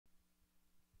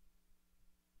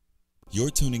You're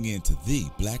tuning in to the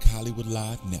Black Hollywood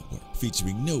Live Network,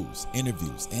 featuring news,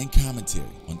 interviews, and commentary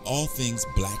on all things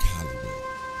Black Hollywood.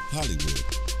 Hollywood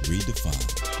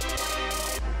redefined.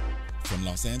 From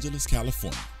Los Angeles,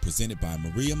 California, presented by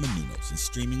Maria Menounos and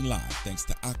streaming live thanks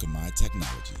to Akamai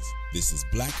Technologies. This is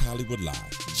Black Hollywood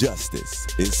Live. Justice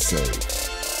is served.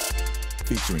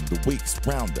 Featuring the week's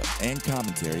roundup and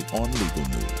commentary on legal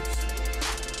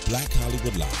news. Black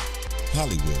Hollywood Live.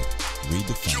 Hollywood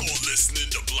redefined. You're listening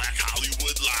to Black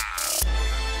Hollywood Live.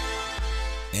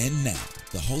 And now,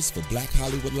 the host for Black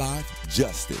Hollywood Live,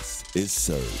 Justice is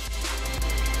Served.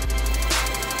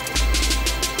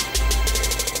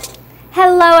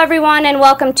 Hello everyone and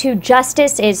welcome to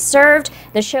Justice is Served,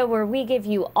 the show where we give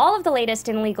you all of the latest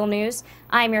in legal news.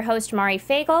 I'm your host, Mari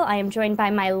Fagel. I am joined by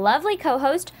my lovely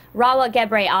co-host, Rahwa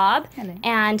Ghebre-Ab,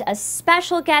 and a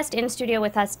special guest in studio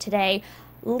with us today,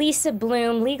 Lisa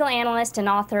Bloom, legal analyst and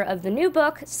author of the new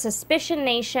book, Suspicion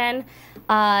Nation.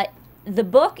 The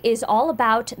book is all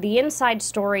about the inside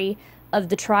story of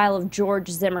the trial of George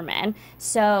Zimmerman.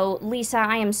 So, Lisa,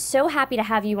 I am so happy to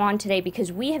have you on today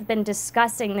because we have been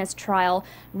discussing this trial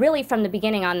really from the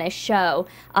beginning on this show.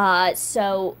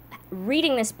 So,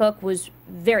 reading this book was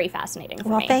very fascinating for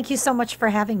me. Well, thank you so much for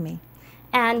having me.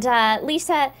 And,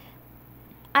 Lisa,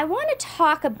 I want to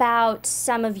talk about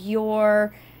some of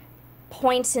your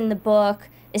points in the book,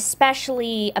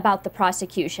 especially about the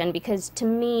prosecution, because to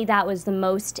me that was the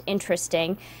most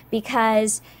interesting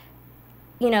because,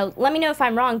 you know, let me know if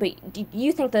I'm wrong, but do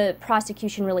you think the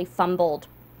prosecution really fumbled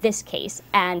this case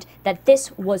and that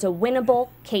this was a winnable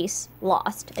case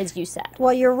lost, as you said?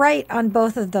 Well, you're right on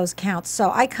both of those counts.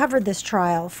 So I covered this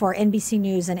trial for NBC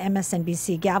News and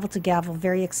MSNBC, gavel to gavel,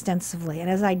 very extensively. And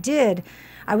as I did,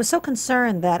 I was so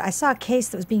concerned that I saw a case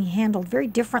that was being handled very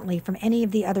differently from any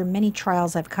of the other many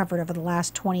trials I've covered over the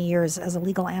last 20 years as a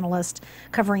legal analyst,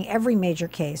 covering every major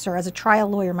case, or as a trial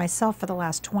lawyer myself for the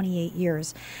last 28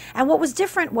 years. And what was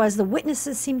different was the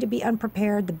witnesses seemed to be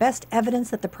unprepared. The best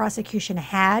evidence that the prosecution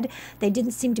had, they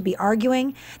didn't seem to be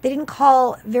arguing. They didn't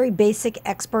call very basic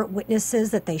expert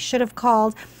witnesses that they should have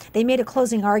called. They made a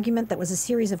closing argument that was a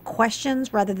series of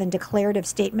questions rather than declarative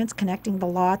statements connecting the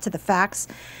law to the facts.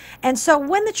 And so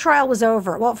when the trial was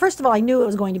over, well, first of all, I knew it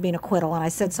was going to be an acquittal, and I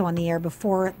said so on the air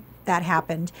before that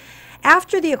happened.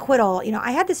 After the acquittal, you know,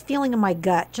 I had this feeling in my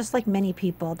gut, just like many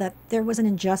people, that there was an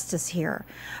injustice here.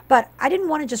 But I didn't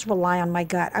want to just rely on my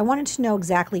gut. I wanted to know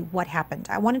exactly what happened.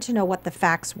 I wanted to know what the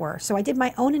facts were. So I did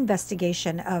my own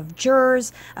investigation of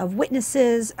jurors, of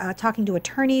witnesses, talking to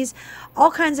attorneys,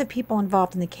 all kinds of people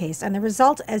involved in the case. And the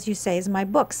result, as you say, is my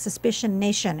book, Suspicion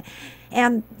Nation.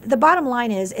 And the bottom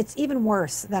line is, it's even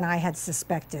worse than I had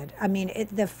suspected. I mean,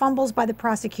 the fumbles by the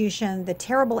prosecution, the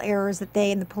terrible errors that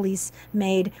they and the police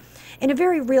made. In a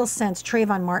very real sense,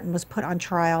 Trayvon Martin was put on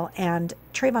trial, and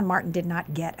Trayvon Martin did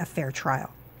not get a fair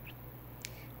trial.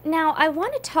 Now, I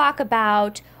want to talk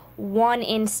about one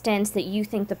instance that you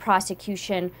think the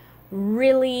prosecution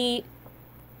really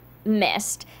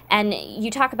missed, and you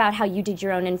talk about how you did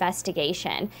your own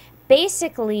investigation.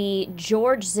 Basically,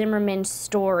 George Zimmerman's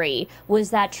story was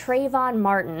that Trayvon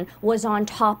Martin was on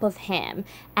top of him,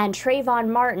 and Trayvon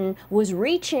Martin was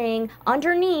reaching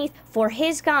underneath for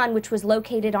his gun, which was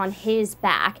located on his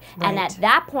back. Right. And at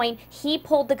that point, he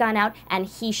pulled the gun out and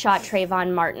he shot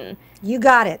Trayvon Martin. You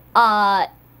got it.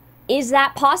 Is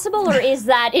that possible, or is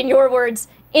that, in your words,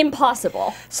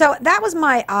 impossible? So that was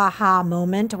my aha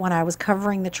moment when I was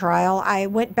covering the trial. I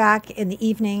went back in the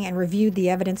evening and reviewed the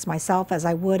evidence myself, as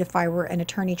I would if I were an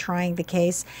attorney trying the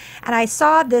case. And I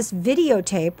saw this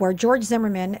videotape where George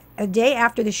Zimmerman, a day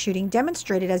after the shooting,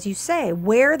 demonstrated, as you say,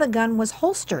 where the gun was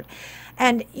holstered.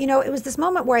 And, you know, it was this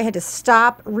moment where I had to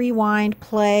stop, rewind,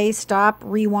 play, stop,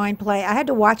 rewind, play. I had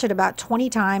to watch it about 20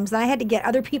 times. Then I had to get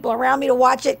other people around me to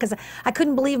watch it because I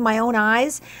couldn't believe my own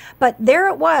eyes. But there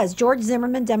it was, George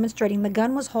Zimmerman demonstrating the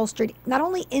gun was holstered not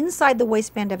only inside the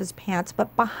waistband of his pants,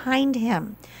 but behind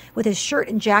him with his shirt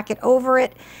and jacket over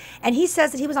it. And he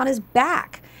says that he was on his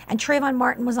back and Trayvon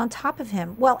Martin was on top of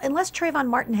him. Well, unless Trayvon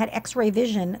Martin had X-ray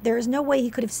vision, there is no way he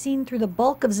could have seen through the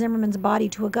bulk of Zimmerman's body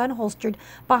to a gun holstered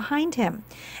behind him.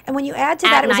 And when you add to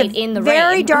that, it was a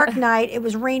very dark night. It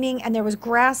was raining and there was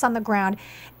grass on the ground.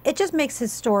 It just makes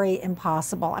his story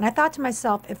impossible. And I thought to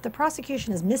myself, if the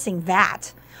prosecution is missing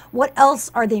that, what else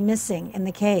are they missing in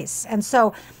the case? And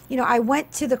so, you know, I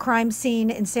went to the crime scene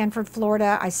in Sanford,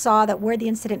 Florida. I saw that where the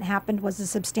incident happened was a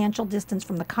substantial distance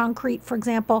from the concrete, for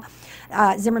example.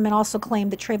 Zimmerman also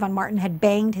claimed that Trayvon Martin had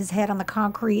banged his head on the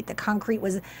concrete. The concrete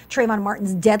was Trayvon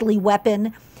Martin's deadly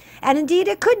weapon. And indeed,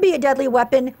 it could be a deadly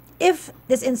weapon if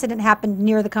this incident happened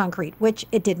near the concrete, which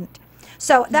it didn't.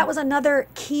 So that was another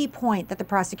key point that the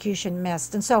prosecution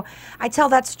missed. And so I tell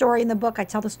that story in the book. I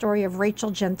tell the story of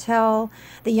Rachael Ray,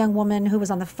 the young woman who was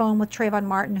on the phone with Trayvon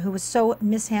Martin, who was so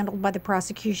mishandled by the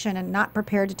prosecution and not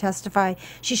prepared to testify.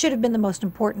 She should have been the most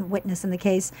important witness in the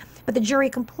case, but the jury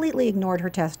completely ignored her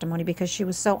testimony because she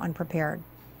was so unprepared.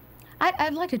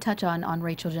 I'd like to touch on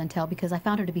Rachael Ray because I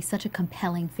found her to be such a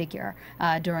compelling figure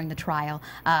during the trial.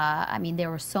 I mean,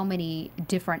 there were so many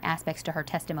different aspects to her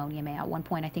testimony. I mean, at one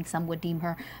point, I think some would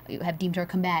have deemed her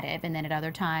combative, and then at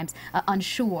other times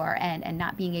unsure and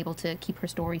not being able to keep her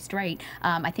story straight.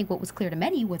 I think what was clear to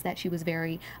many was that she was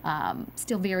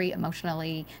still very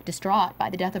emotionally distraught by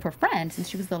the death of her friend, since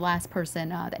she was the last person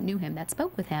that knew him, that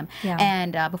spoke with him,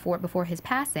 and before his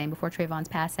passing, before Trayvon's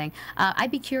passing.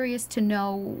 I'd be curious to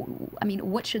know, I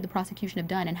mean, what should the prosecution have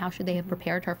done, and how should they have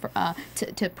prepared her for,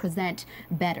 to present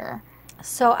better?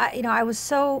 So, I was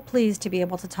so pleased to be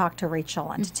able to talk to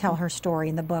Rachael and to tell her story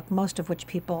in the book, most of which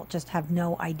people just have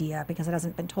no idea because it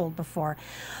hasn't been told before.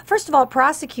 First of all,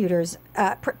 prosecutors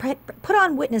put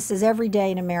on witnesses every day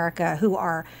in America who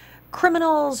are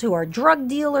criminals, who are drug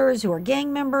dealers, who are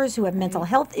gang members, who have mental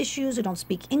health issues, who don't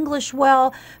speak English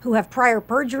well, who have prior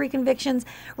perjury convictions.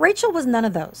 Rachael was none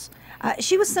of those.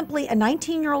 She was simply a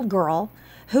 19-year-old girl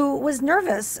who was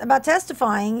nervous about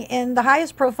testifying in the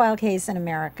highest profile case in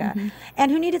America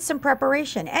and who needed some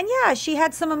preparation. And yeah, she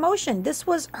had some emotion. This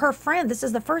was her friend. This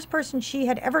is the first person she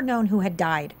had ever known who had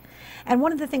died. And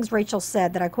one of the things Rachael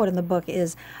said that I quote in the book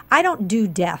is, "I don't do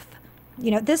death."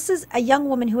 This is a young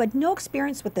woman who had no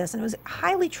experience with this, and it was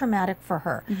highly traumatic for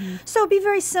her. So it'd be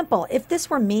very simple. If this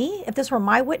were me, if this were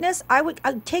my witness,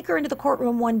 I'd take her into the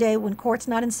courtroom one day when court's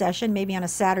not in session, maybe on a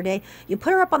Saturday. You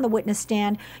put her up on the witness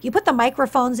stand. You put the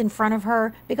microphones in front of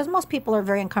her, because most people are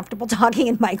very uncomfortable talking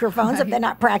in microphones if they're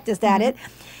not practiced at it.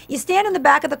 You stand in the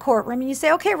back of the courtroom and you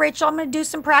say, "Okay, Rachael, I'm going to do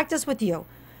some practice with you."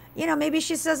 Maybe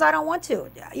she says, "I don't want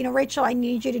to." "Rachael, I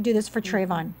need you to do this for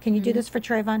Trayvon. Can you do this for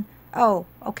Trayvon?" "Oh,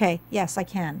 okay. Yes, I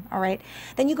can." All right.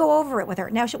 Then you go over it with her.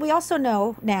 Now, we also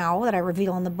know now that I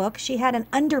reveal in the book, she had an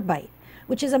underbite,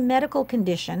 which is a medical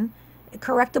condition,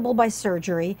 correctable by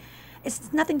surgery.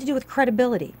 It's nothing to do with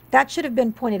credibility. That should have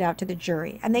been pointed out to the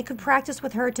jury, and they could practice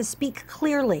with her to speak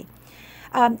clearly.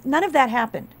 None of that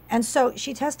happened. And so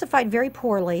she testified very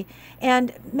poorly,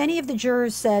 and many of the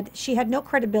jurors said she had no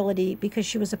credibility because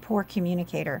she was a poor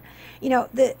communicator.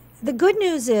 The good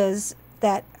news is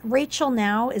that Rachael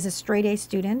now is a straight A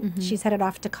student. She's headed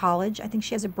off to college. I think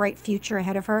she has a bright future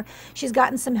ahead of her. She's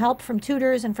gotten some help from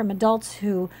tutors and from adults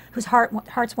whose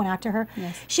hearts went out to her.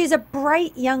 Yes. She's a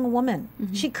bright young woman.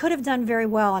 She could have done very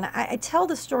well. And I tell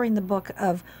the story in the book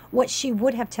of what she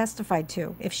would have testified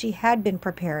to if she had been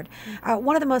prepared.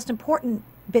 One of the most important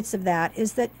bits of that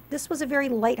is that this was a very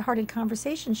lighthearted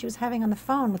conversation she was having on the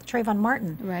phone with Trayvon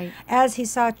Martin as he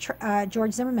saw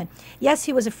George Zimmerman. Yes,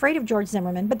 he was afraid of George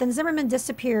Zimmerman, but then Zimmerman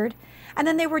disappeared, and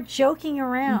then they were joking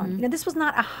around. This was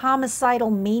not a homicidal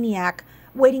maniac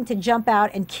waiting to jump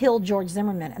out and kill George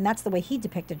Zimmerman, and that's the way he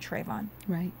depicted Trayvon.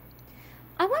 Right.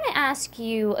 I want to ask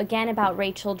you again about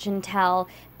Rachael Ray,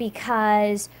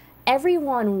 because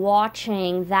everyone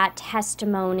watching that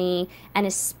testimony, and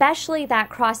especially that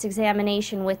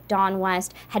cross-examination with Don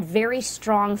West, had very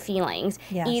strong feelings.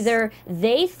 Yes. Either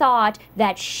they thought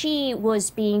that she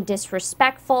was being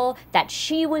disrespectful, that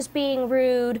she was being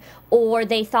rude, or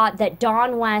they thought that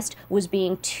Don West was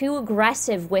being too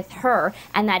aggressive with her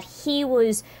and that he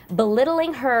was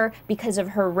belittling her because of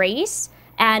her race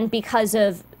and because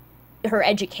of her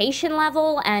education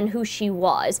level and who she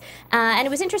was. And it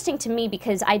was interesting to me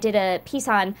because I did a piece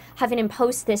on Huffington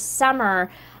Post this summer,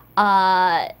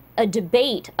 a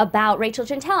debate about Rachael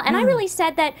Ray, and I really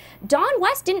said that Don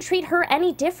West didn't treat her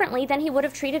any differently than he would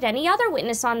have treated any other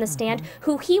witness on the stand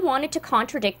who he wanted to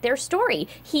contradict their story.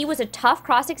 He was a tough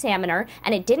cross-examiner,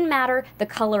 and it didn't matter the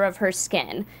color of her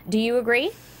skin. Do you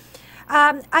agree?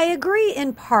 I agree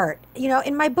in part.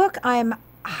 In my book, I'm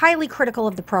highly critical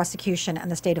of the prosecution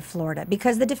and the state of Florida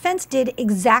because the defense did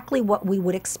exactly what we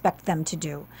would expect them to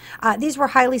do. These were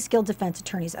highly skilled defense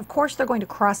attorneys. Of course, they're going to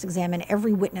cross-examine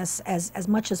every witness as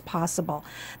much as possible.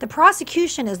 The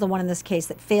prosecution is the one in this case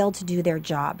that failed to do their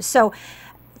job. So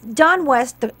Don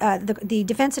West, the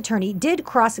defense attorney, did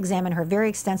cross-examine her very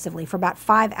extensively for about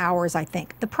 5 hours, I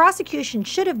think. The prosecution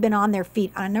should have been on their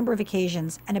feet on a number of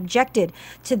occasions and objected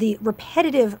to the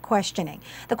repetitive questioning,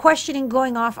 the questioning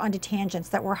going off onto tangents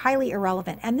that were highly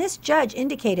irrelevant. And this judge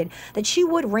indicated that she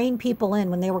would rein people in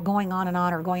when they were going on and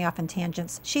on or going off on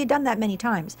tangents. She had done that many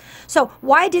times. So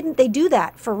why didn't they do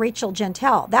that for Rachael Ray?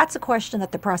 That's a question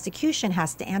that the prosecution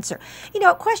has to answer.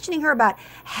 Questioning her about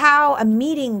how a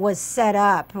meeting was set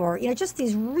up up, or just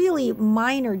these really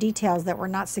minor details that were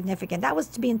not significant. That was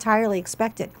to be entirely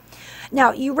expected.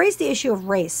 Now, you raised the issue of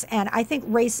race, and I think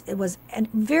race was a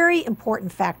very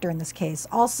important factor in this case,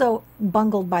 also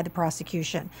bungled by the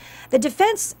prosecution. The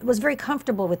defense was very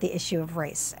comfortable with the issue of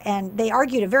race, and they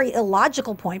argued a very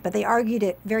illogical point, but they argued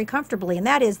it very comfortably, and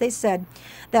that is they said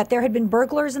that there had been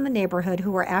burglars in the neighborhood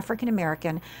who were African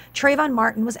American. Trayvon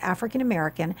Martin was African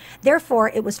American. Therefore,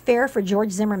 it was fair for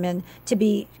George Zimmerman to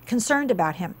be concerned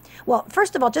about him. Well,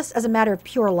 first of all, just as a matter of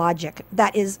pure logic,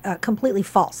 that is completely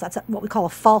false. That's what we call a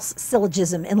false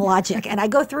syllogism in logic. And I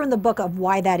go through in the book of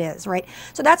why that is, right?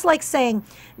 So that's like saying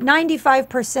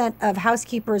 95% of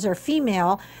housekeepers are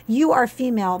female. You are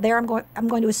female. There, I'm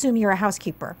going to assume you're a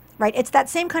housekeeper, right? It's that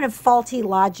same kind of faulty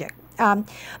logic.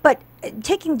 But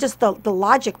taking just the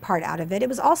logic part out of it, it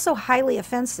was also highly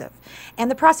offensive.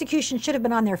 And the prosecution should have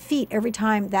been on their feet every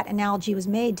time that analogy was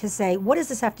made to say, what does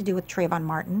this have to do with Trayvon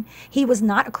Martin? He was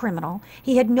not a criminal.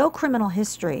 He had no criminal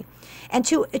history. And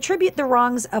to attribute the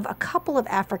wrongs of a couple of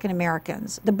African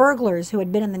Americans, the burglars who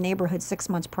had been in the neighborhood 6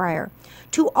 months prior,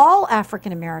 to all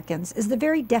African Americans is the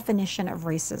very definition of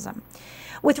racism.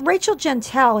 With Rachael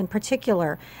Gentile in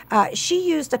particular, she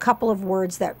used a couple of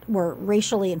words that were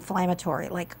racially inflammatory,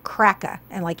 like cracka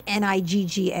and like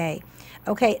Nigga.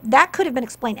 Okay, that could have been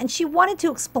explained. And she wanted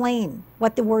to explain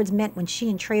what the words meant when she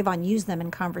and Trayvon used them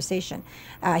in conversation.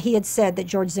 He had said that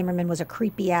George Zimmerman was a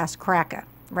creepy-ass cracka,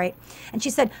 right? And she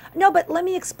said, no, but let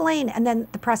me explain. And then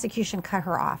the prosecution cut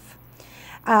her off.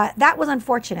 That was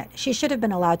unfortunate. She should have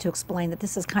been allowed to explain that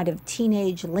this is kind of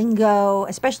teenage lingo,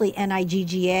 especially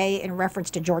Nigga in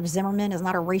reference to George Zimmerman is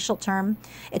not a racial term.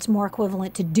 It's more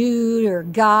equivalent to dude or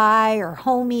guy or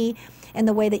homie in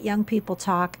the way that young people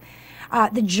talk.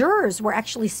 The jurors were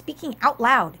actually speaking out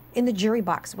loud in the jury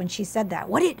box when she said that.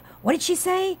 What did she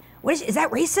say? Is that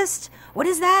racist? What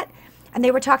is that? And they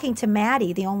were talking to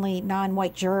Maddie, the only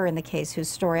non-white juror in the case, whose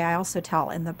story I also tell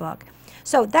in the book.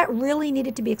 So that really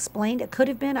needed to be explained. It could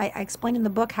have been. I explained in the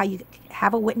book how you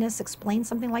have a witness explain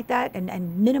something like that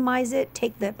and minimize it,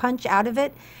 take the punch out of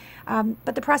it.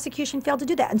 But the prosecution failed to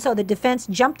do that. And so the defense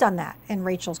jumped on that in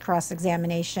Rachel's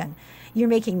cross-examination. You're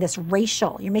making this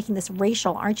racial,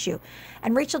 aren't you?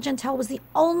 And Rachael Gentile was the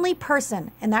only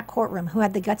person in that courtroom who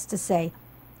had the guts to say,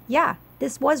 yeah,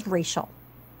 this was racial.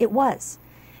 It was.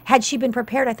 Had she been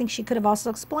prepared, I think she could have also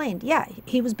explained, yeah,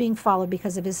 he was being followed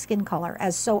because of his skin color,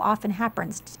 as so often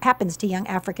happens to young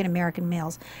African-American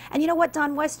males. And you know what,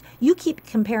 Don West? You keep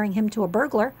comparing him to a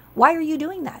burglar. Why are you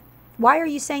doing that? Why are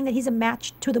you saying that he's a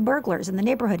match to the burglars in the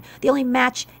neighborhood? The only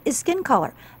match is skin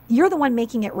color. You're the one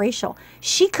making it racial.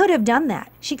 She could have done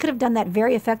that. She could have done that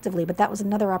very effectively, but that was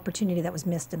another opportunity that was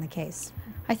missed in the case.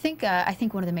 I think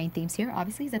one of the main themes here,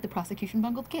 obviously, is that the prosecution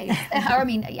bungled the case.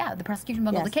 The prosecution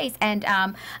bungled the case. And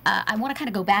I want to kind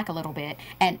of go back a little bit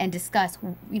and discuss,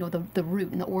 the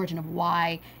root and the origin of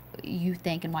why you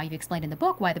think and why you've explained in the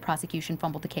book why the prosecution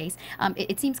fumbled the case.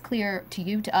 It seems clear to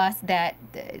you, to us, that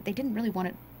they didn't really want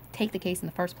to take the case in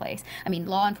the first place. I mean,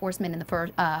 law enforcement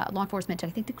I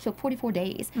think took 44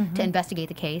 days to investigate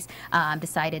the case,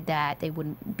 decided that they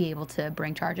wouldn't be able to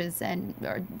bring charges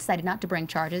or decided not to bring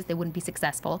charges. They wouldn't be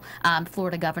successful.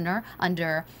 Florida governor,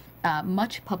 under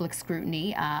much public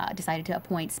scrutiny, decided to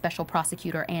appoint Special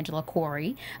Prosecutor Angela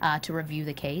Corey to review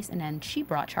the case, and then she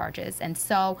brought charges. And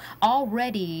so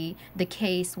already the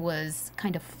case was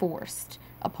kind of forced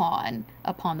upon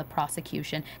the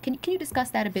prosecution. Can you discuss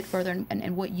that a bit further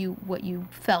and what you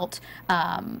felt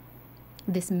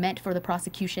this meant for the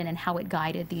prosecution and how it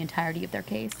guided the entirety of their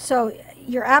case? So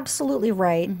you're absolutely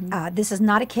right. This is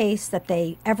not a case that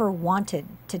they ever wanted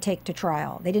to take to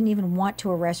trial. They didn't even want to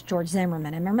arrest George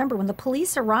Zimmerman. And remember, when the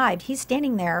police arrived, he's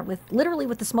standing there literally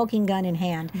with the smoking gun in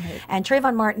hand, and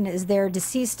Trayvon Martin is there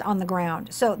deceased on the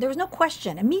ground. So there was no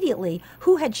question immediately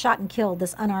who had shot and killed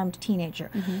this unarmed teenager.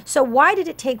 So why did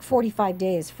it take 45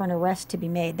 days for an arrest to be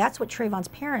made? That's what Trayvon's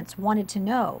parents wanted to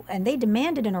know, and they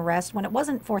demanded an arrest. When it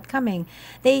wasn't forthcoming,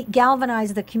 they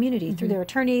galvanized the community through their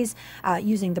attorneys,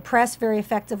 using the press very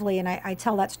effectively, and I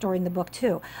tell that story in the book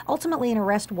too. Ultimately, an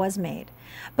arrest was made.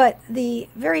 But the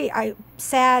very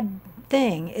sad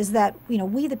thing is that,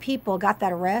 we the people got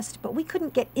that arrest, but we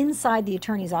couldn't get inside the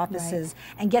attorney's offices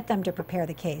and get them to prepare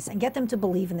the case and get them to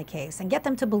believe in the case and get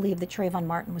them to believe that Trayvon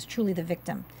Martin was truly the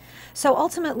victim. So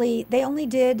ultimately, they only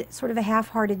did sort of a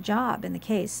half-hearted job in the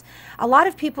case. A lot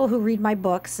of people who read my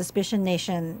book, Suspicion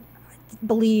Nation,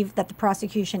 believe that the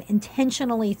prosecution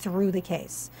intentionally threw the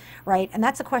case, right? And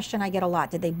that's a question I get a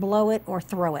lot. Did they blow it or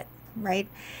throw it, right?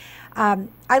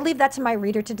 I leave that to my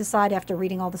reader to decide after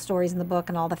reading all the stories in the book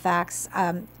and all the facts.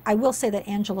 I will say that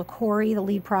Angela Corey, the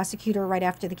lead prosecutor, right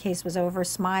after the case was over,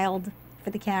 smiled for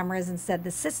the cameras and said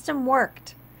the system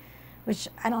worked, which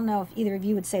I don't know if either of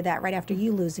you would say that right after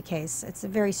you lose a case. It's a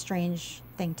very strange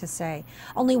thing to say.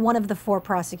 Only one of the 4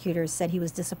 prosecutors said he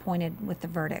was disappointed with the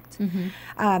verdict.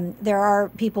 There are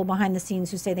people behind the scenes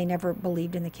who say they never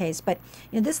believed in the case. But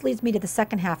this leads me to the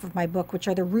second half of my book, which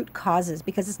are the root causes,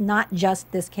 because it's not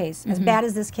just this case. As bad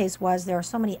as this case was, there are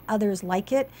so many others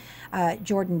like it.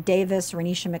 Jordan Davis,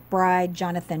 Renisha McBride,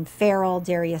 Jonathan Farrell,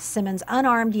 Darius Simmons,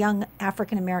 unarmed young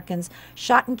African Americans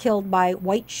shot and killed by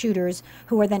white shooters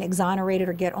who are then exonerated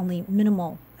or get only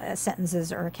minimal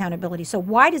sentences or accountability. So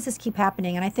why does this keep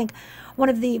happening? And I think one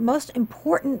of the most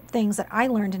important things that I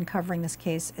learned in covering this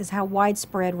case is how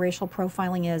widespread racial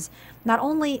profiling is, not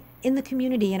only in the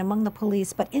community and among the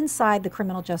police, but inside the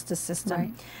criminal justice system.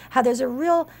 Right. How there's a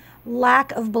real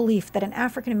lack of belief that an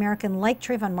African American like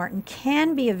Trayvon Martin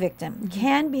can be a victim,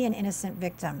 can be an innocent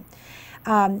victim.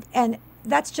 And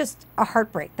that's just a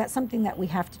heartbreak. That's something that we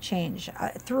have to change.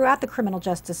 Throughout the criminal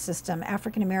justice system,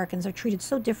 African Americans are treated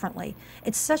so differently.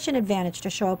 It's such an advantage to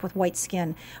show up with white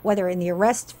skin, whether in the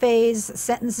arrest phase,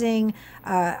 sentencing,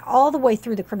 all the way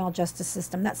through the criminal justice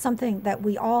system. That's something that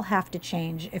we all have to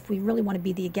change if we really want to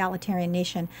be the egalitarian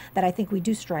nation that I think we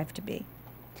do strive to be.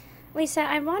 Lisa,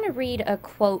 I want to read a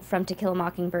quote from To Kill a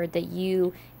Mockingbird that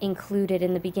you included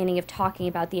in the beginning of talking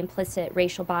about the implicit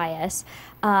racial bias.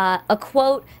 A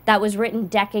quote that was written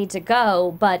decades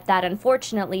ago, but that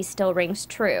unfortunately still rings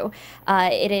true.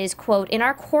 It is, quote, "In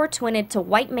our courts, when it's a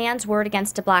white man's word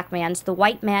against a black man's, the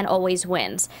white man always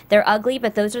wins. They're ugly,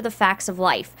 but those are the facts of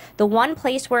life. The one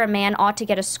place where a man ought to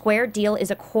get a square deal is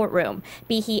a courtroom,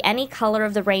 be he any color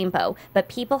of the rainbow. But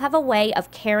people have a way of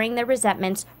carrying their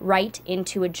resentments right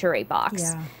into a jury box."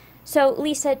 Yeah. So,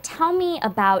 Lisa, tell me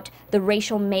about the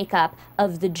racial makeup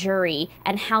of the jury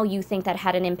and how you think that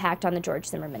had an impact on the George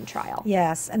Zimmerman trial.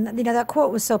 Yes, and that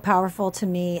quote was so powerful to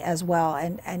me as well.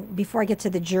 And before I get to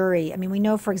the jury, I mean, we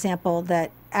know, for example,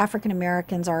 that African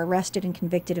Americans are arrested and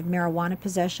convicted of marijuana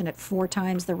possession at 4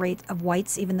 times the rate of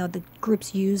whites, even though the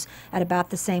groups use at about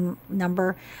the same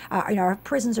number. Our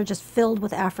prisons are just filled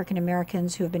with African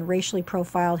Americans who have been racially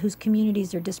profiled, whose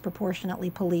communities are disproportionately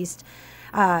policed.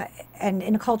 And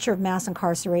in a culture of mass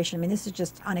incarceration, I mean, this is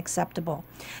just unacceptable.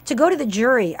 To go to the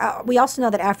jury, we also know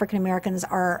that African Americans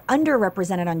are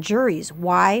underrepresented on juries.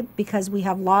 Why? Because we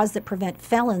have laws that prevent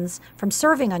felons from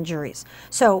serving on juries.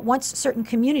 So once certain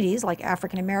communities, like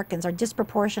African Americans, are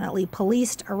disproportionately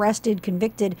policed, arrested,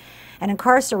 convicted, and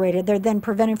incarcerated, they're then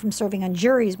prevented from serving on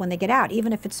juries when they get out,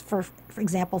 even if it's, for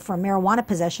example, for a marijuana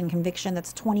possession conviction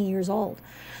that's 20 years old.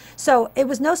 So it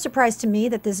was no surprise to me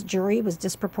that this jury was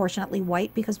disproportionately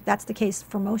white, because that's the case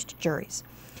for most juries.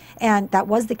 And that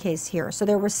was the case here. So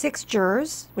there were 6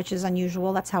 jurors, which is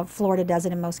unusual. That's how Florida does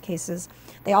it in most cases.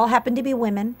 They all happened to be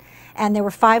women, and there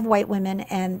were 5 white women,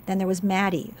 and then there was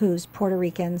Maddie, who's Puerto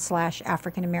Rican /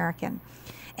 African American.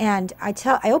 And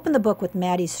I open the book with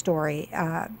Maddie's story,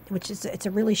 which is, it's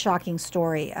a really shocking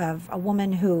story of a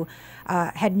woman who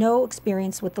had no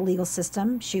experience with the legal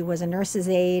system. She was a nurse's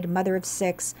aide, mother of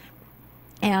 6,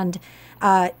 and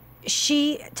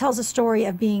she tells a story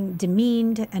of being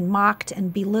demeaned and mocked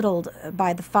and belittled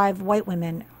by the 5 white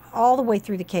women all the way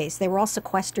through the case. They were all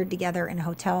sequestered together in a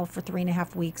hotel for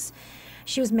 3.5 weeks.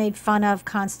 She was made fun of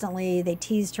constantly. They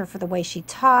teased her for the way she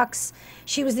talks.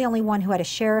 She was the only one who had a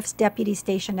sheriff's deputy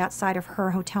stationed outside of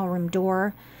her hotel room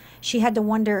door. She had to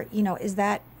wonder, is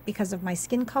that because of my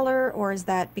skin color, or is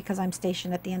that because I'm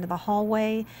stationed at the end of the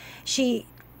hallway? She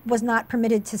was not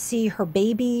permitted to see her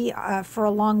baby for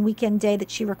a long weekend day that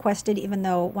she requested, even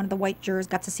though one of the white jurors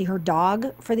got to see her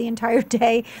dog for the entire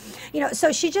day.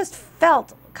 So she just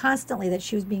felt constantly that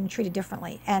she was being treated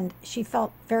differently, and she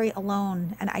felt very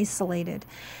alone and isolated.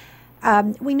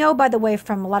 We know, by the way,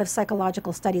 from a lot of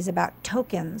psychological studies about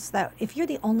tokens, that if you're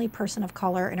the only person of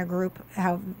color in a group,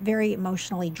 how very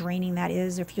emotionally draining that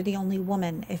is. If you're the only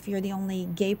woman, if you're the only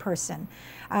gay person,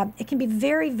 it can be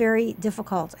very, very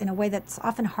difficult in a way that's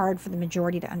often hard for the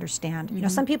majority to understand. Mm-hmm.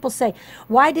 Some people say,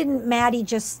 why didn't Maddie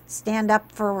just stand up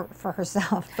for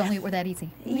herself? If only it were that easy.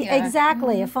 Yeah.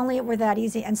 Exactly, if only it were that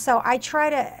easy. And so I try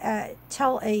to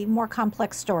tell a more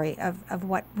complex story of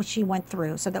what she went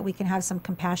through, so that we can have some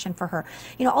compassion for her.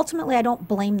 Ultimately, I don't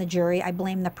blame the jury. I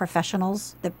blame the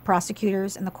professionals, the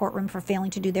prosecutors in the courtroom, for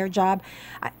failing to do their job.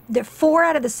 4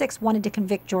 out of the 6 wanted to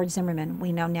convict George Zimmerman,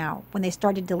 we know now, when they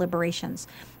started deliberations.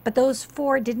 But those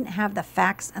 4 didn't have the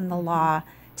facts and the law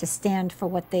to stand for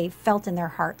what they felt in their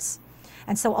hearts.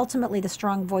 And so ultimately, the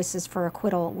strong voices for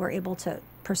acquittal were able to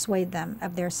persuade them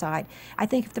of their side. I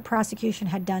think if the prosecution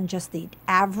had done just the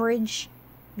average,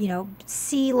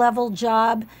 C-level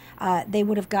job, they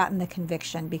would have gotten the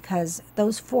conviction, because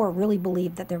those 4 really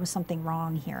believed that there was something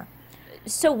wrong here.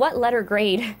 So what letter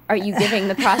grade are you giving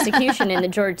the prosecution in the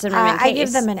George Zimmerman case? I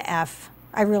give them an F.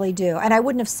 I really do. And I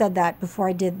wouldn't have said that before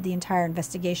I did the entire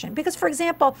investigation. Because, for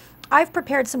example, I've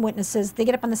prepared some witnesses. They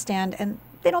get up on the stand and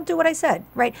they don't do what I said,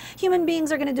 right? Human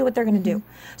beings are going to do what they're going to do.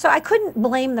 So I couldn't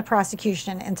blame the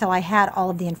prosecution until I had all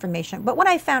of the information. But when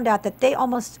I found out that they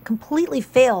almost completely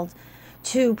failed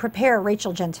to prepare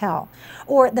Rachael Gentile,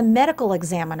 or the medical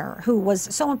examiner who was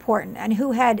so important and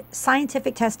who had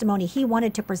scientific testimony he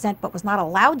wanted to present but was not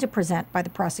allowed to present by the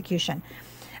prosecution.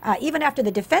 Even after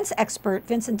the defense expert,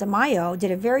 Vincent DeMaio,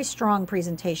 did a very strong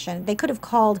presentation, they could have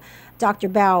called Dr.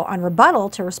 Bao on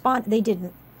rebuttal to respond. They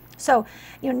didn't. So,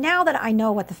 now that I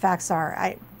know what the facts are,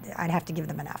 I'd have to give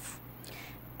them an F.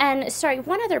 And sorry,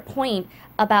 one other point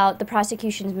about the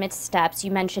prosecution's missteps.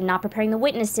 You mentioned not preparing the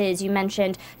witnesses. You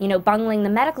mentioned, bungling the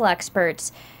medical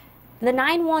experts. The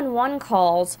 911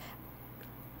 calls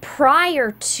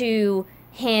prior to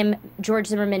George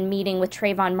Zimmerman, meeting with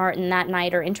Trayvon Martin that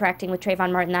night or interacting with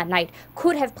Trayvon Martin that night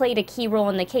could have played a key role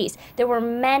in the case. There were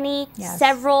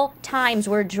several times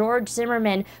where George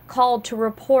Zimmerman called to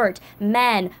report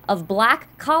men of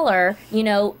black color,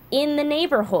 in the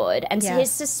neighborhood and to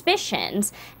his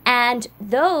suspicions. And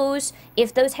those,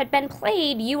 if those had been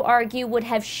played, you argue would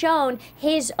have shown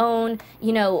his own,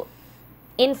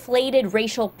 inflated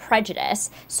racial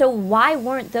prejudice. So why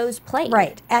weren't those played?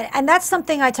 Right. And that's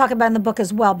something I talk about in the book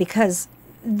as well, because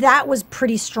that was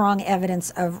pretty strong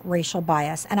evidence of racial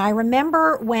bias. And I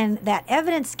remember when that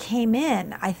evidence came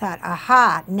in, I thought,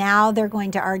 aha, now they're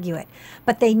going to argue it.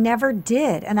 But they never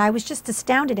did. And I was just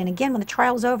astounded. And again, when the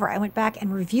trial was over, I went back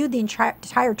and reviewed the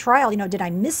entire trial. Did I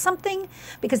miss something?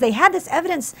 Because they had this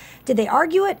evidence. Did they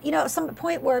argue it? At some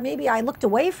point where maybe I looked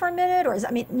away for a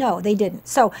minute? No, they didn't.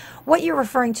 So what you're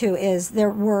referring to is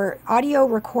there were audio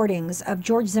recordings of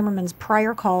George Zimmerman's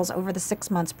prior calls over the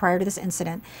 6 months prior to this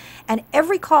incident. And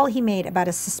every call he made about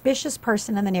a suspicious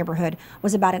person in the neighborhood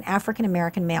was about an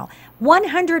African-American male.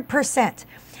 100%.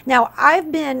 Now,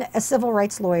 I've been a civil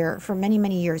rights lawyer for many,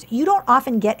 many years. You don't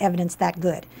often get evidence that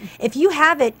good. If you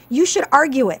have it, you should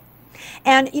argue it.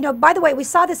 And, by the way, we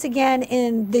saw this again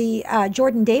in the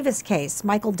Jordan Davis case.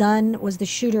 Michael Dunn was the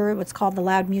shooter, what's called the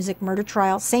Loud Music murder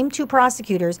trial. Same two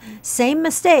prosecutors, same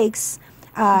mistakes,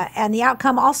 and the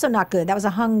outcome also not good. That was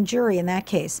a hung jury in that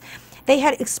case. They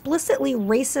had explicitly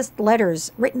racist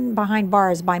letters written behind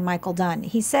bars by Michael Dunn.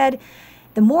 He said,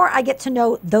 the more I get to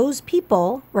know those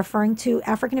people, referring to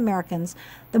African Americans,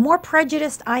 the more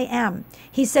prejudiced I am.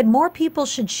 He said, more people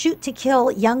should shoot to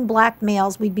kill young black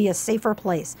males. We'd be a safer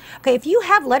place. Okay, if you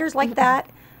have letters like that,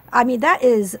 that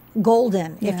is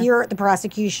golden. Yeah. If you're the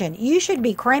prosecution, you should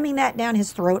be cramming that down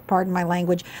his throat, pardon my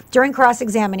language, during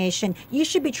cross-examination. You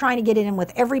should be trying to get it in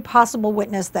with every possible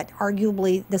witness that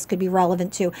arguably this could be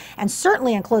relevant to. And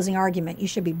certainly in closing argument, you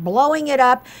should be blowing it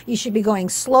up. You should be going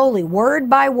slowly, word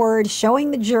by word,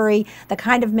 showing the jury the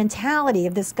kind of mentality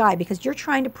of this guy, because you're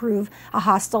trying to prove a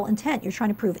hostile intent. You're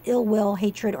trying to prove ill will,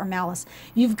 hatred, or malice.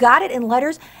 You've got it in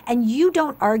letters, and you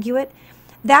don't argue it.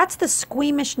 That's the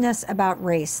squeamishness about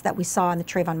race that we saw in the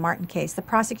Trayvon Martin case. The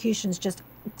prosecution's just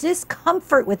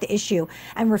discomfort with the issue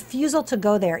and refusal to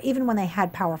go there, even when they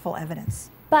had powerful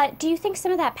evidence. But do you think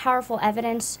some of that powerful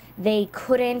evidence they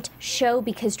couldn't show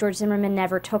because George Zimmerman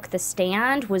never took the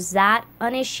stand? Was that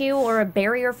an issue or a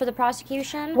barrier for the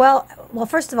prosecution? Well,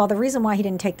 first of all, the reason why he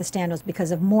didn't take the stand was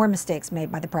because of more mistakes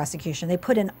made by the prosecution. They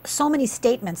put in so many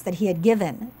statements that he had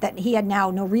given that he had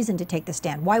now no reason to take the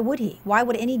stand. Why would he? Why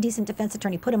would any decent defense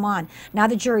attorney put him on? Now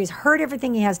the jury's heard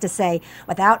everything he has to say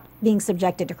without being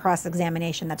subjected to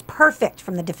cross-examination. That's perfect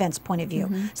from the defense point of view.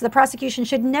 Mm-hmm. So the prosecution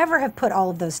should never have put all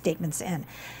of those statements in.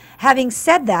 Having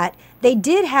said that, they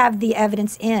did have the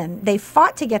evidence in. They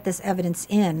fought to get this evidence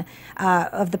in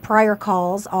of the prior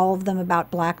calls, all of them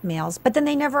about black males, but then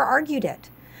they never argued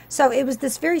it. So it was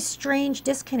this very strange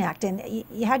disconnect, and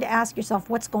you had to ask yourself,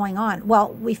 what's going on?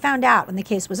 Well, we found out when the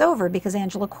case was over because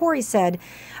Angela Corey said,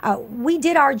 we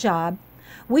did our job.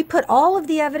 We put all of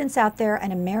the evidence out there,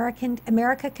 and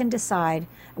America can decide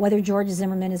whether George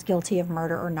Zimmerman is guilty of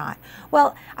murder or not.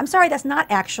 Well, I'm sorry, that's not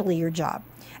actually your job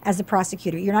as a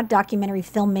prosecutor. You're not a documentary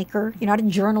filmmaker. You're not a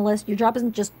journalist. Your job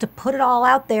isn't just to put it all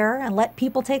out there and let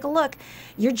people take a look.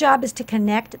 Your job is to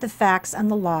connect the facts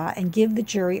and the law and give the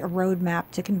jury a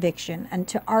roadmap to conviction and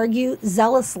to argue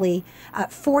zealously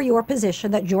for your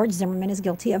position that George Zimmerman is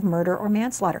guilty of murder or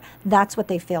manslaughter. That's what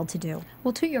they failed to do.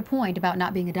 Well, to your point about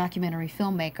not being a documentary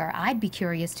filmmaker, I'd be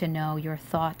curious to know your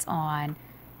thoughts on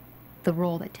the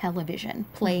role that television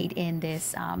played in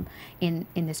this in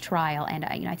this trial. And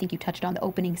I think you touched on the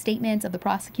opening statements of the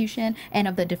prosecution and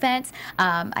of the defense.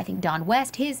 I think Don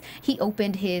West, he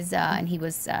opened his and he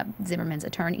was Zimmerman's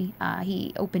attorney.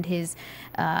 He opened his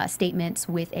statements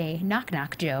with a knock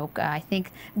knock joke. I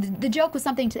think the joke was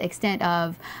something to the extent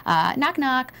of knock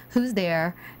knock, who's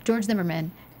there? George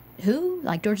Zimmerman. Who?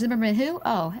 Like George Zimmerman? Who?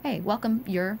 Oh, hey, welcome.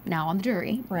 You're now on the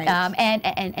jury. Right.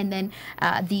 And then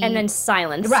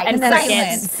silence. Right. And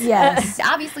silence. Yes.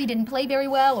 Obviously didn't play very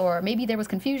well, or maybe there was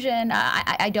confusion.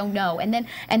 I don't know. And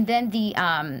then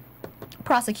the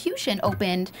prosecution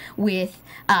opened with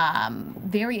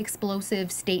very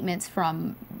explosive statements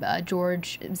from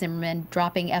George Zimmerman,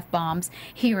 dropping F-bombs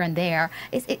here and there.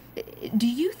 Do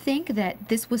you think that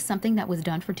this was something that was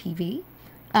done for TV?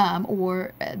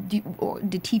 Or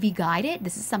did TV guide it?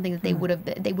 This is something that they would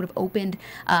have opened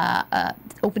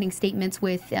opening statements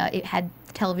with had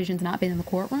televisions not been in the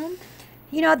courtroom.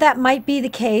 That might be the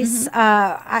case.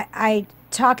 I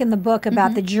talk in the book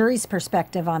about the jury's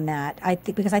perspective on that.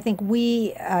 Because I think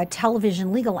we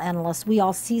television legal analysts, we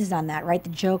all seized on that, right? The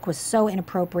joke was so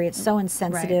inappropriate, so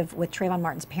insensitive, with Trayvon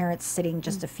Martin's parents sitting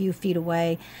just a few feet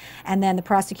away, and then the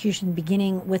prosecution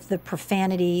beginning with the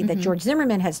profanity that George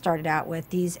Zimmerman had started out with.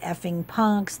 These effing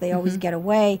punks, they always get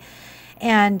away,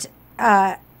 and.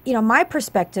 My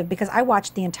perspective, because I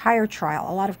watched the entire trial,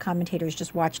 a lot of commentators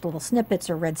just watched little snippets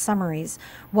or read summaries,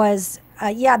 was,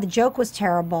 the joke was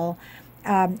terrible,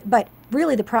 but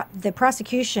really the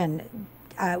prosecution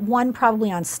won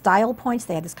probably on style points.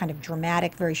 They had this kind of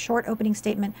dramatic, very short opening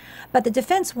statement, but the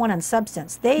defense won on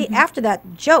substance. They, after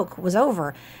that joke was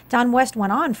over, Don West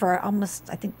went on for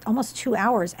almost 2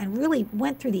 hours and really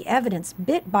went through the evidence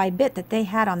bit by bit that they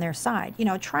had on their side.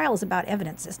 A trial is about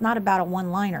evidence. It's not about a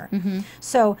one-liner.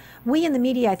 So we in the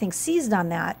media, I think, seized on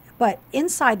that. But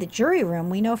inside the jury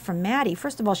room, we know from Maddie,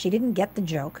 first of all, she didn't get the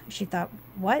joke. She thought,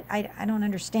 what? I don't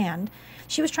understand.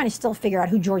 She was trying to still figure out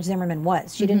who George Zimmerman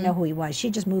was. She didn't know who he was. She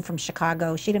just moved from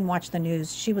Chicago. She didn't watch the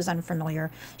news. She was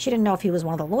unfamiliar. She didn't know if he was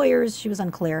one of the lawyers. She was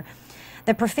unclear.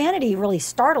 The profanity really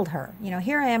startled her.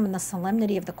 Here I am in the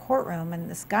solemnity of the courtroom, and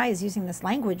this guy is using this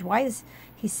language. Why is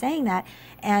he saying that?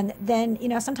 And then,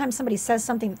 sometimes somebody says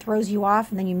something that throws you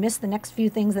off, and then you miss the next few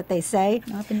things that they say.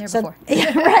 I've been there before.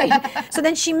 Yeah, right. So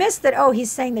then she missed that,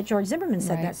 he's saying that George Zimmerman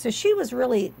said that. So she was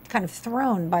really kind of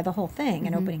thrown by the whole thing,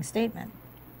 an opening statement.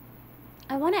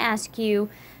 I want to ask you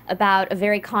about a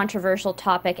very controversial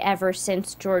topic ever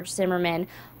since George Zimmerman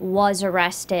was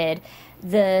arrested,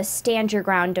 the stand your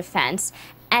ground defense,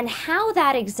 and how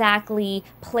that exactly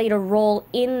played a role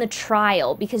in the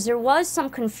trial, because there was some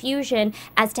confusion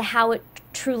as to how it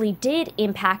truly did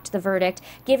impact the verdict,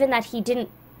 given that he didn't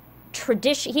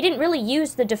really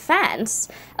use the defense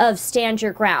of stand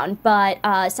your ground, but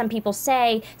some people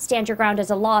say stand your ground as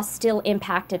a law still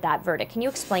impacted that verdict. Can you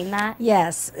explain that?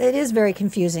 Yes, it is very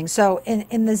confusing. So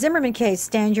in the Zimmerman case,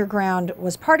 stand your ground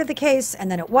was part of the case,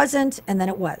 and then it wasn't, and then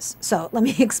it was. So let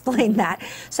me explain that.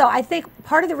 So I think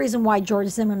part of the reason why George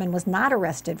Zimmerman was not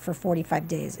arrested for 45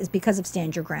 days is because of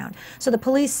stand your ground. So the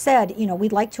police said,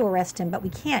 we'd like to arrest him, but we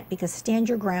can't, because stand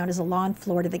your ground is a law in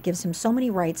Florida that gives him so many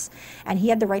rights, and he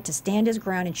had the right to stand his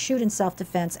ground and shoot in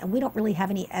self-defense, and we don't really have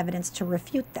any evidence to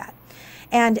refute that.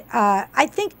 And I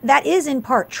think that is in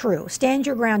part true. Stand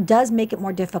your ground does make it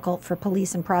more difficult for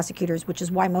police and prosecutors, which is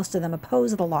why most of them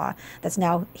oppose the law that's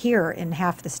now here in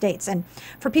half the states. And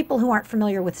for people who aren't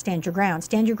familiar with stand your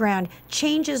ground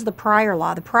changes the prior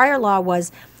law. The prior law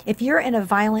was, if you're in a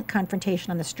violent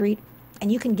confrontation on the street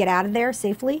and you can get out of there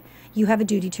safely, you have a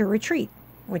duty to retreat,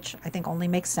 which I think only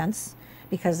makes sense,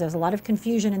 because there's a lot of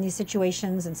confusion in these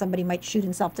situations, and somebody might shoot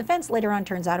in self-defense. Later on,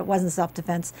 turns out it wasn't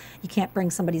self-defense. You can't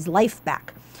bring somebody's life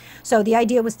back. So the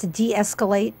idea was to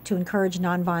de-escalate, to encourage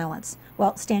nonviolence.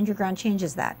 Well, stand your ground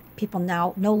changes that. People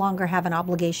now no longer have an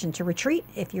obligation to retreat.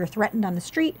 If you're threatened on the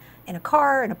street, in a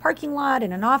car, in a parking lot,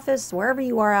 in an office, wherever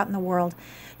you are out in the world,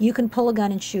 you can pull a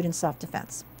gun and shoot in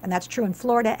self-defense. And that's true in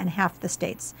Florida and half the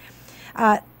states.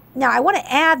 Now, I want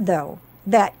to add, though,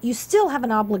 that you still have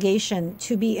an obligation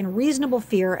to be in reasonable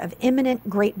fear of imminent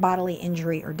great bodily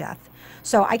injury or death.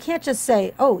 So I can't just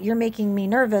say, you're making me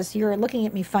nervous, you're looking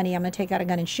at me funny, I'm going to take out a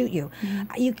gun and shoot you.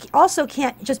 You also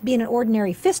can't just be in an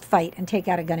ordinary fist fight and take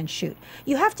out a gun and shoot.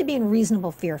 You have to be in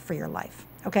reasonable fear for your life,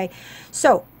 okay?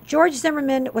 So George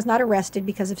Zimmerman was not arrested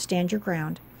because of stand your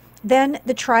ground. Then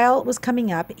the trial was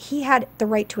coming up. He had the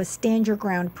right to a stand your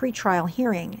ground pretrial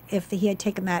hearing. If he had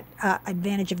taken that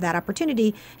advantage of that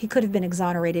opportunity, he could have been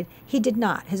exonerated. He did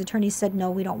not. His attorney said, no,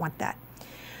 we don't want that.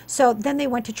 So then they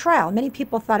went to trial. Many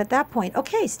people thought at that point,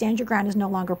 okay, stand your ground is no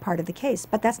longer part of the case.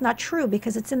 But that's not true,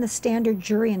 because it's in the standard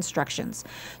jury instructions.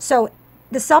 So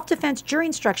the self-defense jury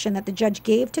instruction that the judge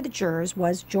gave to the jurors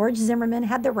was George Zimmerman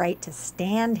had the right to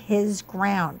stand his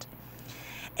ground.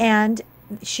 And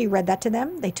she read that to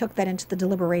them. They took that into the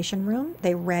deliberation room.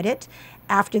 They read it.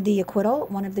 After the acquittal,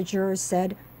 one of the jurors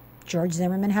said George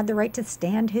Zimmerman had the right to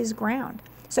stand his ground.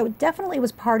 So it definitely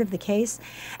was part of the case.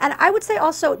 And I would say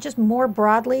also, just more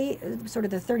broadly, sort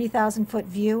of the 30,000-foot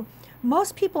view,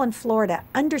 most people in Florida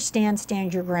understand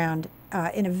stand your ground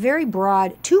in a very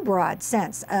broad, too broad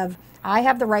sense of, I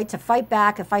have the right to fight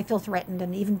back if I feel threatened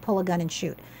and even pull a gun and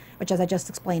shoot, which, as I just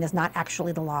explained, is not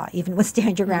actually the law, even with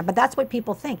stand your ground. But that's what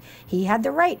people think. He had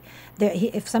the right.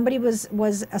 If somebody was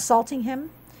assaulting him,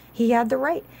 he had the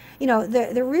right. You know,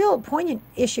 the real poignant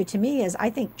issue to me is I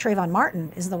think Trayvon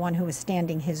Martin is the one who was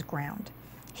standing his ground.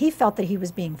 He felt that he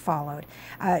was being followed.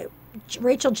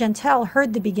 Rachael Gentile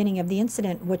heard the beginning of the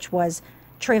incident, which was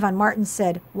Trayvon Martin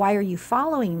said, "Why are you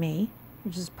following me?"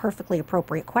 which is a perfectly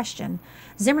appropriate question.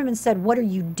 Zimmerman said, "What are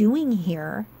you doing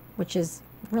here?" which is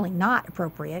really not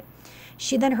appropriate.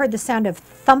 She then heard the sound of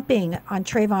thumping on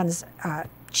Trayvon's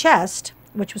chest,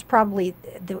 which was probably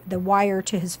the wire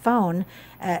to his phone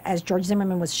as George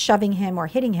Zimmerman was shoving him or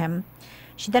hitting him.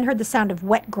 She then heard the sound of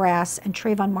wet grass and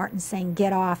Trayvon Martin saying,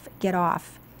 get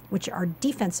off," which are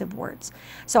defensive words.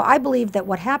 So I believe that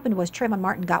what happened was Trayvon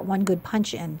Martin got one good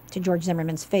punch in to George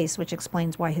Zimmerman's face, which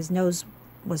explains why his nose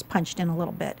was punched in a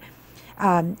little bit.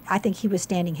 I think he was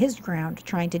standing his ground,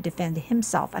 trying to defend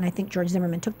himself. And I think George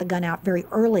Zimmerman took the gun out very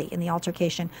early in the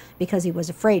altercation because he was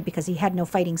afraid, because he had no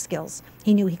fighting skills.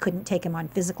 He knew he couldn't take him on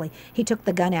physically. He took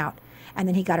the gun out, and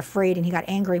then he got afraid and he got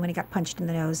angry when he got punched in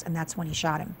the nose, and that's when he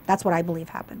shot him. That's what I believe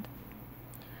happened.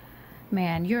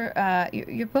 Man, your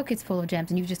book is full of gems,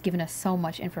 and you've just given us so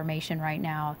much information right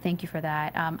now. Thank you for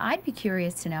that. I'd be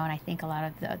curious to know, and I think a lot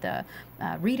of the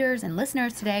readers and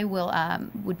listeners today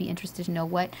would be interested to know,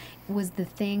 what was the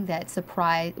thing that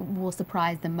will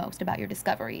surprise them most about your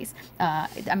discoveries.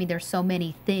 I mean, there's so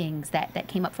many things that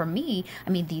came up for me. I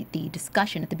mean, the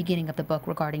discussion at the beginning of the book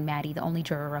regarding Maddie, the only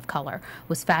juror of color,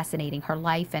 was fascinating. Her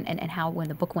life and how, when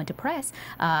the book went to press,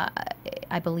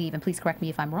 I believe, and please correct me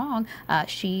if I'm wrong,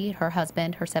 she, her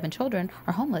husband, her 7 children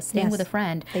are homeless, staying with a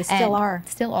friend. They still are.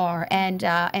 Still are. And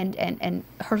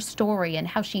her story and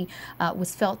how she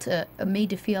was made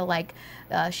to feel like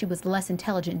she was less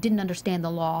intelligent, didn't understand the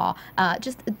law,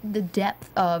 just the depth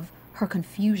of her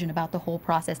confusion about the whole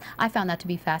process. I found that to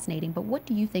be fascinating. But what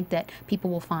do you think that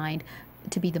people will find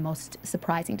to be the most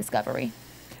surprising discovery?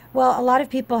 Well, a lot of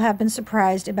people have been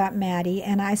surprised about Maddie,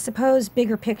 and I suppose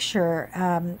bigger picture,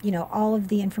 all of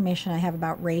the information I have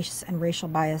about race and racial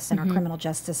bias in our criminal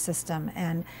justice system.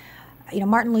 And,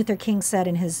 Martin Luther King said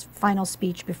in his final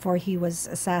speech before he was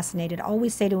assassinated, "All we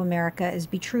say to America is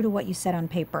be true to what you said on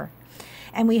paper."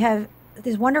 And we have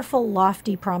these wonderful,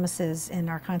 lofty promises in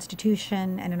our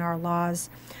Constitution and in our laws,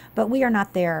 but we are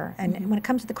not there. And when it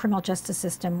comes to the criminal justice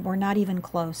system, we're not even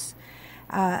close.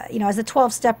 As the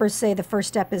 12-steppers say, the first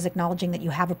step is acknowledging that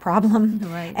you have a problem.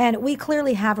 Right. And we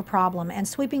clearly have a problem. And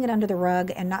sweeping it under the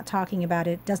rug and not talking about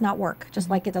it does not work, just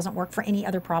like it doesn't work for any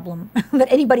other problem that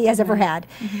anybody has ever had.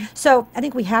 So I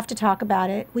think we have to talk about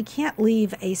it. We can't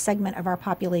leave a segment of our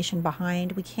population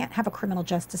behind. We can't have a criminal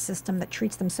justice system that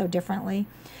treats them so differently.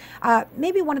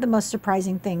 Maybe one of the most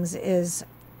surprising things is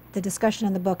the discussion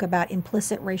in the book about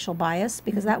implicit racial bias,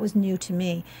 because that was new to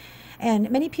me.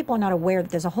 And many people are not aware that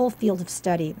there's a whole field of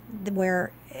study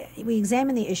where we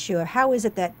examine the issue of how is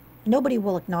it that nobody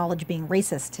will acknowledge being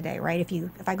racist today, right?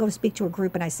 If I go to speak to a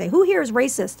group and I say, who here is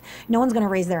racist? No one's going to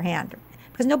raise their hand,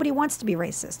 because nobody wants to be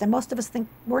racist. And most of us think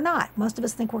we're not. Most of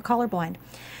us think we're colorblind.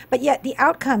 But yet the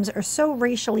outcomes are so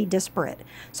racially disparate.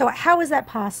 So how is that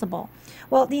possible?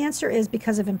 Well, the answer is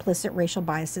because of implicit racial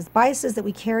biases that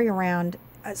we carry around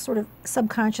sort of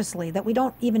subconsciously, that we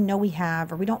don't even know we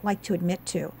have or we don't like to admit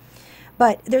to.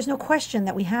 But there's no question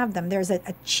that we have them. There's a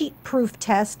cheat-proof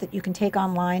test that you can take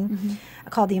online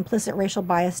called the Implicit Racial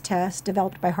Bias Test,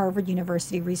 developed by Harvard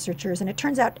University researchers. And it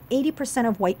turns out 80%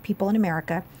 of white people in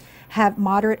America have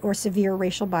moderate or severe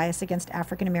racial bias against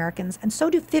African Americans, and so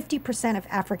do 50% of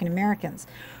African Americans,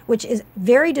 which is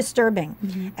very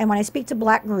disturbing. And when I speak to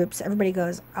black groups, everybody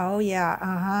goes, oh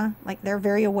yeah, like they're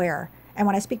very aware. And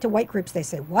when I speak to white groups, they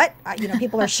say, what?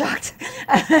 People are shocked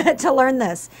to learn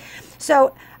this.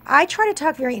 So I try to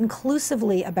talk very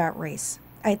inclusively about race.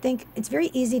 I think it's very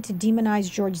easy to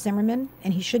demonize George Zimmerman,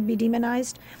 and he should be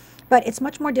demonized. But it's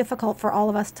much more difficult for all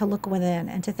of us to look within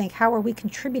and to think, how are we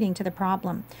contributing to the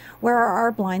problem? Where are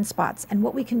our blind spots? And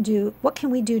what can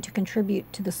we do to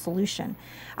contribute to the solution?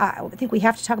 I think we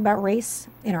have to talk about race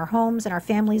in our homes, in our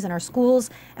families, in our schools,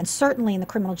 and certainly in the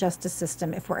criminal justice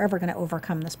system if we're ever going to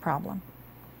overcome this problem.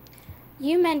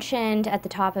 You mentioned at the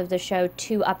top of the show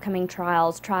 2 upcoming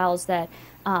trials that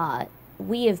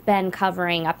we have been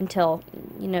covering up until,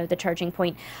 the charging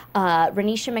point.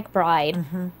 Renisha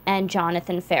McBride and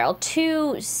Jonathan Ferrell.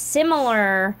 2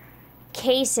 similar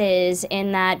cases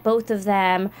in that both of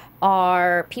them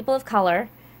are people of color.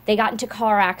 They got into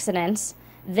car accidents.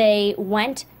 They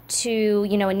went to,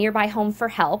 a nearby home for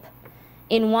help.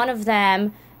 In one of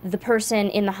them, the person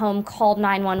in the home called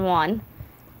 911,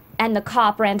 and the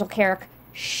cop, Randall Carrick,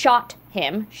 shot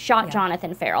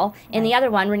Jonathan Ferrell. In the other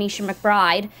one, Renisha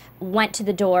McBride went to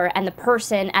the door, and the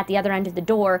person at the other end of the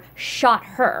door shot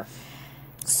her.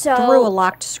 So through a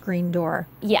locked screen door.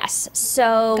 Yes.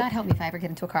 So God help me if I ever get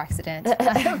into a car accident.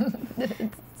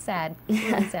 It's sad.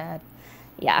 Really sad.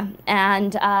 Yeah.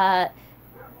 And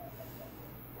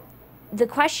the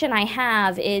question I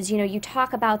have is, you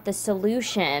talk about the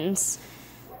solutions.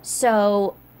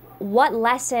 So what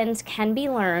lessons can be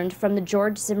learned from the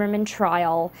George Zimmerman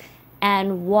trial,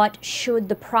 and what should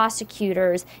the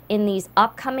prosecutors in these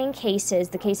upcoming cases,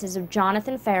 the cases of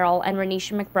Jonathan Ferrell and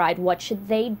Renisha McBride, what should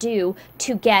they do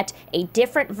to get a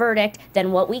different verdict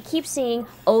than what we keep seeing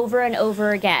over and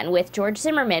over again with George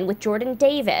Zimmerman, with Jordan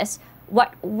Davis?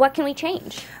 What can we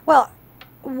change? Well,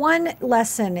 one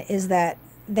lesson is that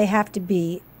they have to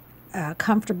be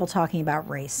comfortable talking about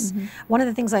race. One of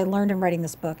the things I learned in writing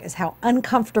this book is how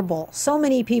uncomfortable so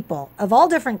many people of all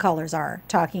different colors are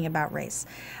talking about race.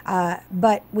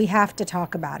 But we have to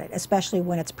talk about it, especially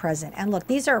when it's present. And look,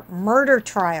 these are murder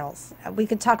trials. We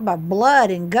could talk about blood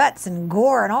and guts and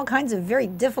gore and all kinds of very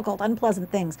difficult,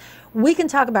 unpleasant things. We can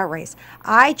talk about race.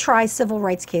 I try civil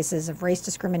rights cases of race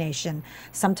discrimination,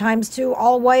 sometimes to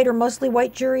all white or mostly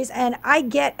white juries, and I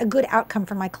get a good outcome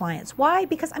for my clients. Why?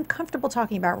 Because I'm comfortable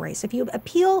talking about race. If you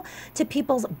appeal to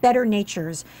people's better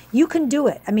natures, you can do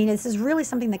it. I mean, this is really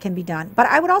something that can be done. But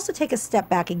I would also take a step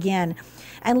back again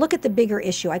and look at the bigger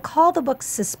issue. I call the book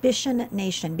Suspicion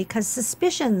Nation because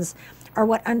suspicions are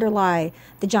what underlie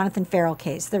the Jonathan Ferrell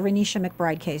case, the Renisha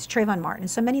McBride case, Trayvon Martin,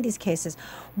 so many of these cases.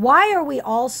 Why are we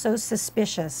all so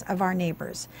suspicious of our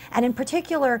neighbors, and in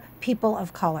particular, people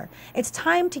of color? It's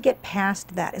time to get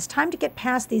past that. It's time to get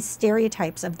past these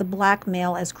stereotypes of the black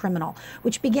male as criminal,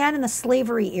 which began in the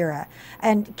slavery era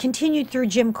and continued through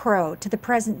Jim Crow to the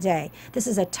present day. This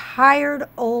is a tired,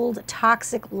 old,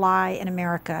 toxic lie in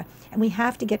America, and we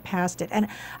have to get past it. And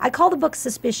I call the book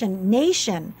Suspicion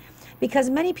Nation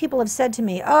because many people have said to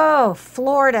me, oh,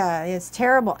 Florida is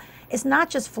terrible. It's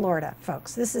not just Florida,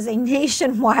 folks. This is a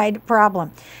nationwide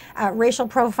problem. Racial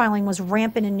profiling was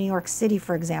rampant in New York City,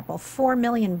 for example. 4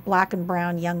 million black and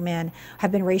brown young men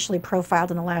have been racially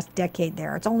profiled in the last decade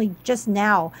there. It's only just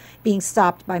now being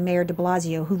stopped by Mayor de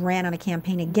Blasio, who ran on a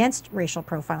campaign against racial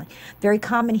profiling. Very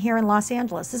common here in Los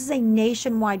Angeles. This is a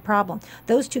nationwide problem.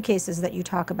 Those 2 cases that you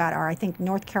talk about are, I think,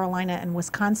 North Carolina and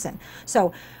Wisconsin.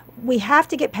 So we have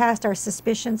to get past our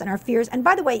suspicions and our fears. And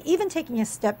by the way, even taking a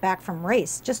step back from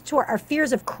race, just to our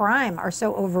fears of crime are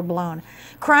so overblown.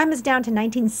 Crime is down to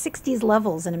 1960s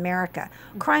levels in America.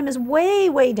 Crime is way,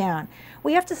 way down.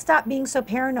 We have to stop being so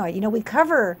paranoid.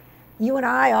 You and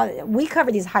I, we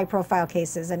cover these high profile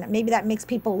cases, and maybe that makes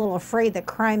people a little afraid that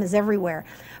crime is everywhere.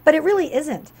 But it really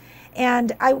isn't.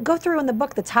 And I go through in the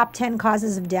book the top 10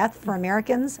 causes of death for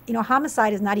Americans.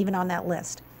 Homicide is not even on that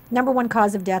list. Number 1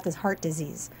 cause of death is heart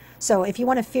disease. So if you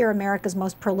want to fear America's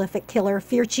most prolific killer,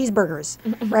 fear cheeseburgers,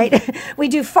 right? We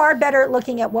do far better at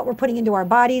looking at what we're putting into our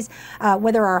bodies,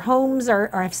 whether our homes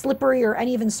are slippery or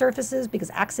uneven surfaces, because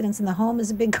accidents in the home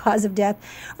is a big cause of death,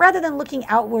 rather than looking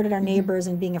outward at our neighbors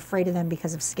and being afraid of them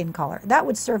because of skin color. That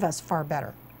would serve us far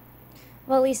better.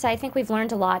 Well, Lisa, I think we've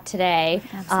learned a lot today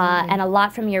and a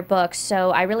lot from your book.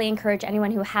 So I really encourage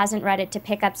anyone who hasn't read it to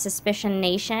pick up Suspicion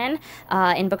Nation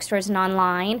in bookstores and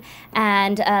online.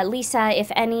 And Lisa,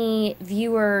 if any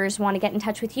viewers want to get in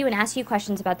touch with you and ask you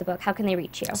questions about the book, how can they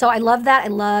reach you? So I love that. I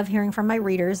love hearing from my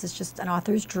readers. It's just an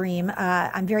author's dream.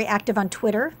 I'm very active on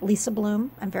Twitter, Lisa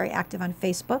Bloom. I'm very active on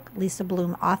Facebook, Lisa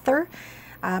Bloom Author.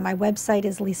 My website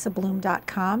is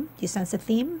lisabloom.com. Do you sense a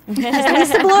theme?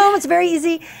 It's Lisa Bloom. It's very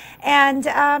easy. And,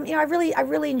 I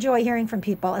really enjoy hearing from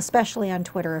people, especially on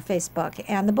Twitter or Facebook.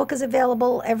 And the book is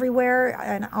available everywhere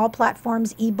on all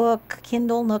platforms, ebook,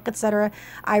 Kindle, Nook, etc.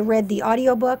 I read the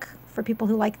audiobook for people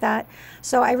who like that.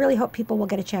 So I really hope people will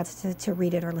get a chance to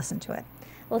read it or listen to it.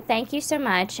 Well, thank you so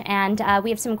much. And we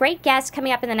have some great guests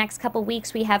coming up in the next couple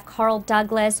weeks. We have Carl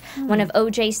Douglas, one of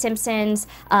O.J. Simpson's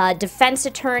defense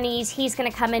attorneys. He's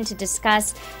going to come in to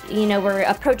discuss, you know, we're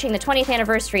approaching the 20th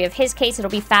anniversary of his case.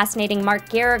 It'll be fascinating. Mark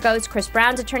Garagos, Chris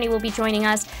Brown's attorney, will be joining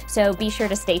us. So be sure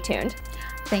to stay tuned.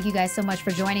 Thank you guys so much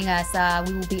for joining us.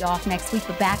 We will be off next week,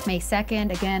 but back May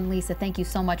 2nd. Again, Lisa, thank you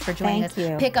so much for joining us.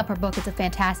 Thank you. Pick up her book. It's a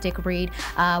fantastic read.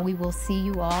 We will see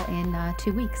you all in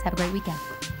 2 weeks. Have a great weekend.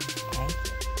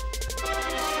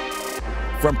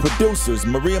 From producers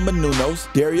Maria Menounos,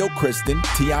 Dario Kristen,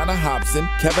 Tiana Hobson,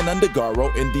 Kevin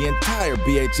Undergaro, and the entire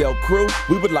BHL crew,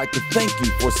 we would like to thank you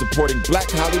for supporting Black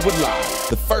Hollywood Live,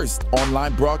 the first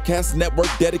online broadcast network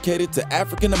dedicated to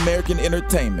African American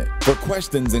entertainment. For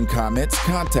questions and comments,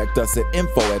 contact us at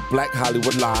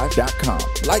info@blackhollywoodlive.com.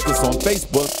 Like us on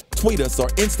Facebook, tweet us, or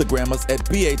Instagram us at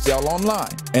BHL Online.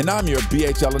 And I'm your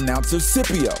BHL announcer,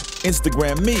 Scipio.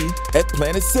 Instagram me at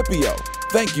Planet Scipio.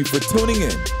 Thank you for tuning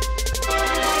in.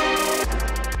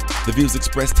 The views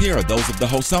expressed here are those of the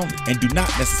host only and do not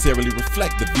necessarily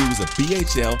reflect the views of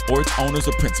BHL or its owners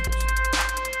or principals.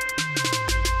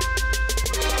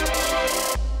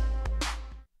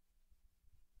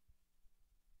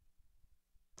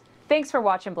 Thanks for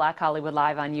watching Black Hollywood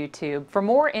Live on YouTube. For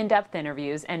more in-depth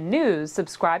interviews and news,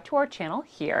 subscribe to our channel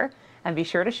here, and be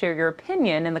sure to share your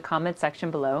opinion in the comment section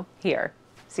below here.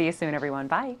 See you soon, everyone.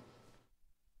 Bye.